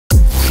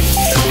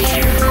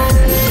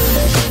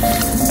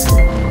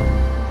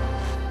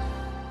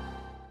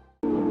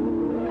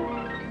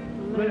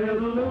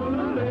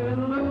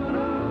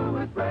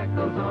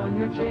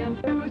chin,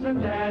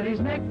 using daddy's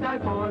necktie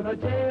for the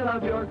tail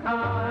of your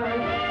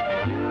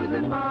kite,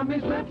 using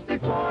mommy's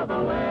lipstick for the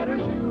letters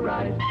you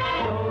write.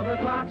 So the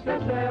clock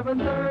says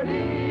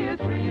 7:30,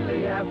 it's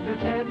really after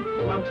 10.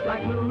 Looks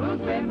like Lulu's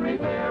been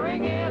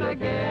repairing it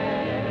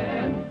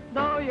again.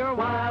 Though you're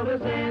wild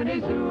as any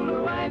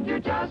Zulu and you're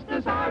just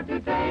as hard to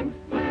tame,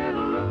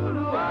 little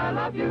Lulu, I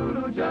love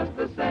you just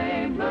the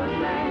same, the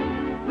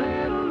same.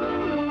 Little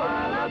Lulu,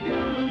 I love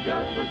you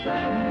just the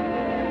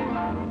same.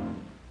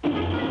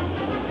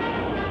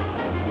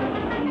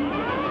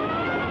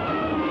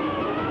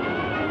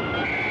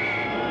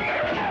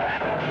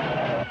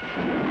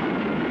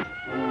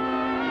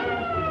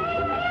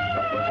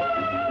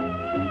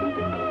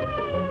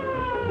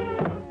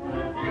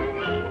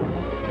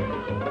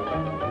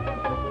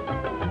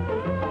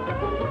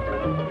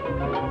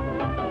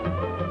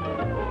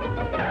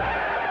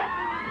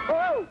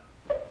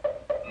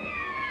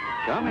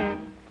 Come in.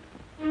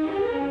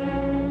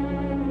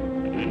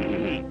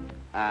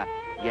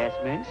 Yes,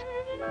 miss?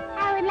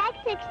 I would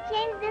like to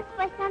exchange this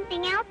for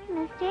something else,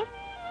 mister.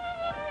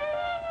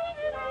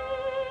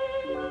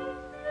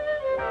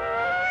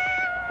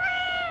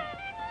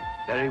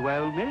 Very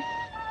well, miss.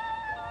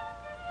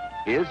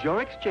 Here's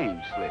your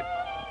exchange slip.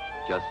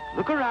 Just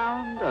look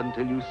around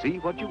until you see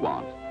what you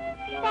want.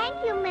 Thank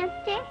you,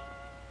 mister.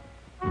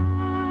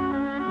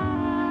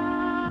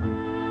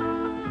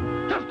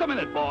 Just a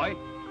minute, boy.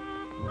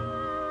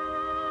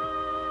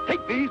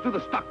 Take these to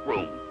the stock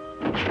room.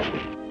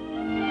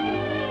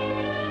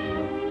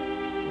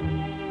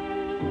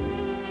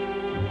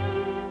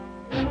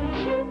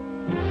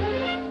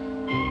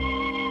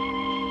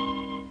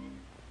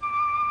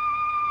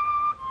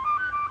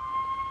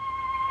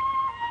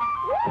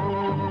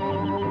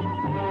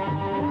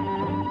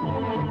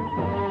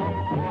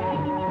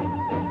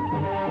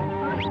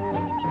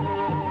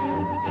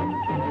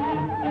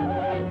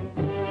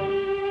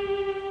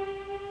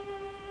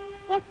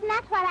 It's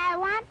not what I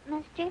want,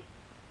 mister.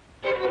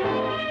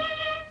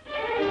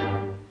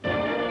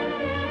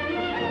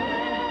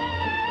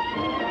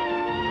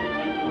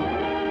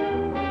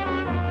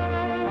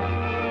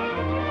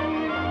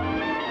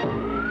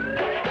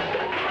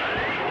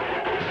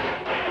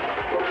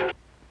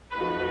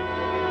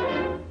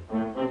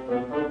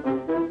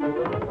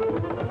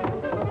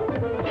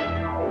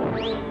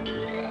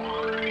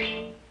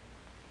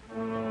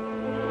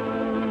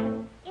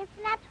 It's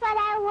not what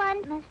I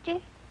want, mister.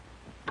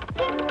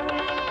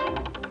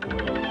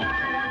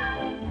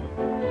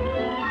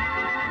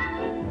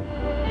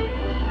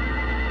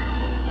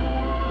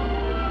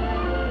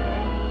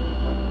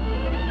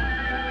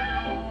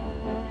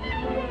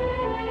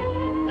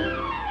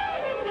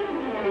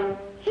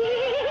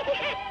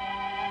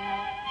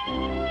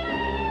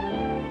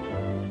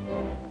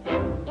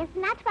 It's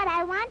not what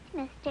I want,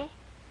 mister.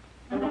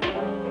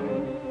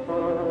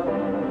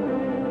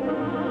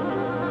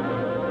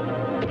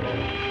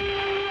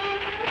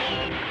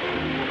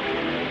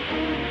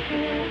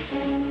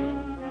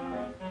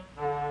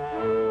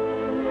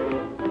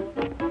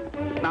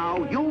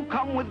 Now, you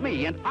come with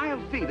me, and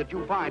I'll see that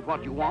you find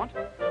what you want.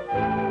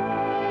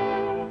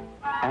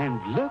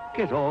 And look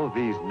at all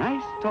these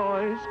nice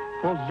toys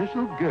for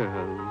little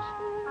girls.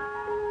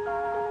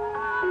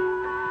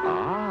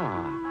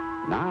 Ah,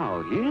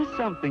 now here's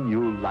something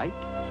you'll like.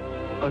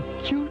 A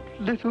cute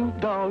little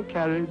doll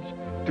carriage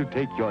to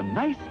take your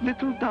nice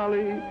little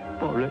dolly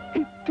for a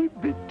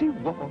itty-bitty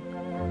walk.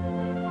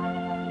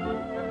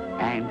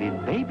 And in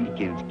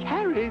Babykins'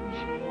 carriage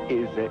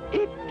is a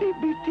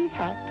itty-bitty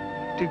hat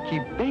to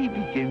keep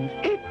Babykins'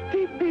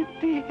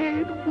 itty-bitty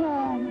head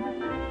warm.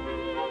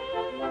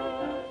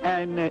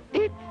 And a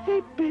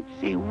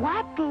itsy-bitsy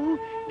waddle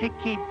to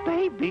keep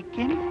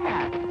Babykins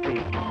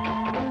happy.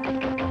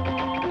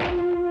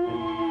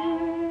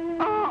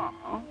 Oh,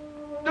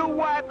 the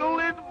waddle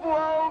is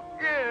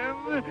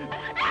broken.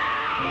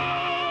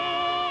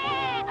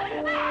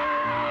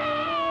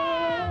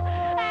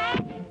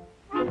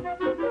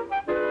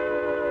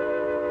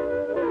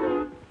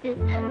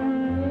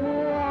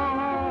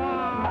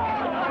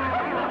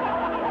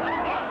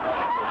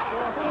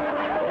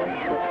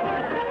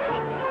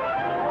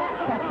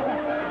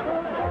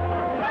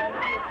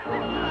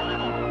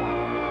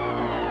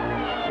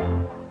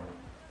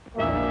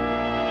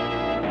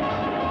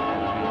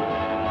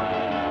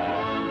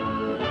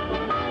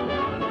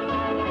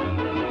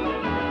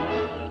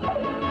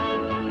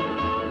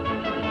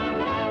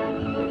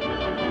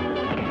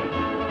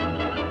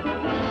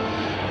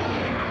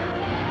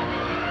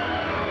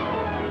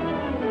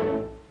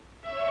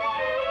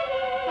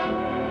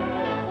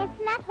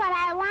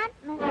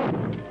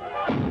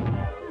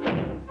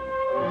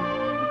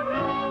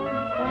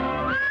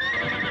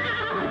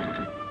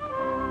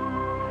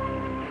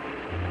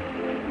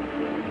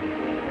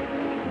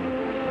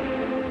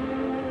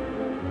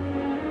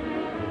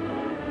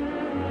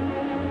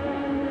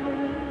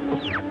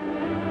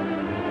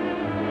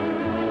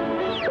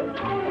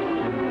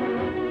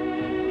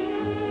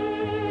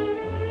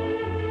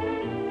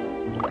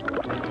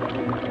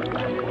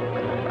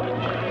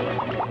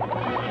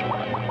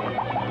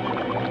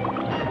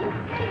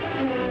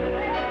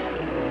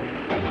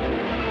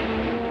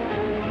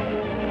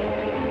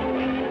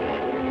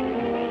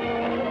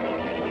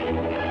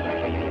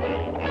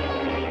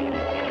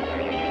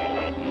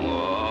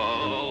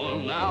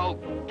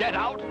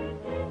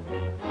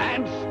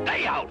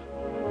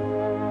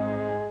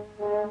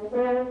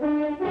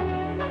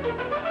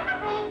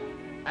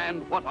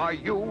 And what are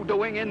you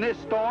doing in this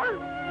store?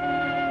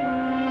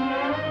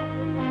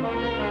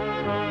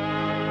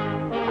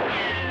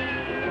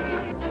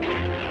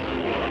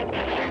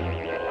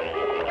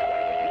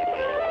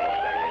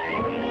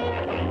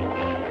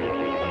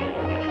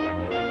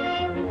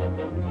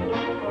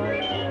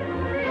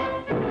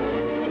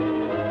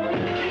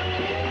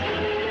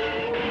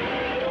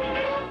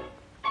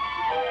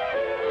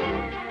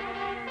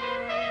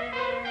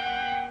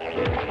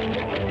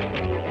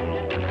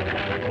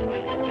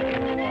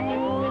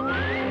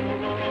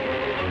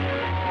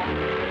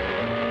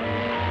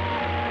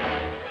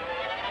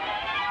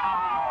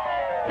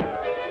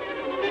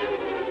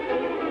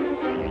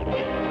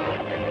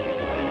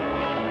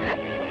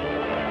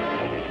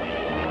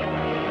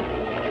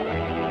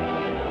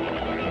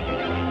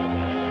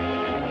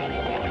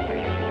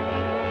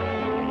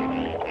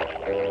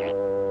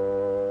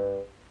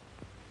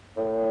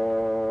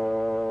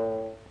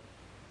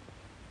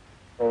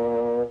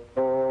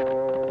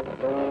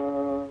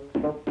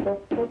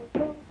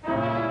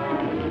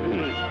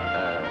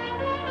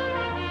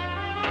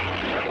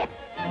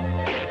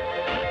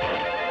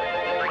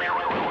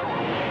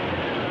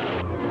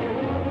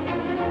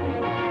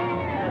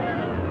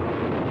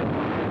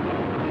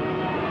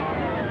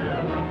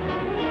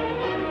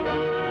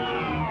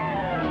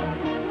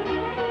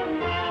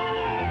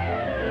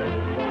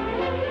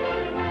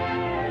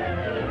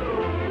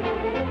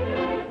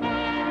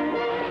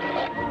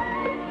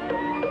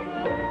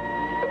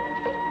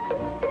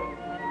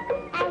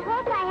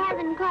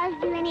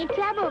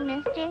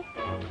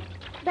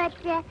 But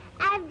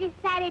I've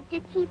decided to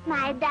keep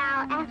my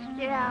doll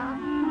after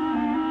all.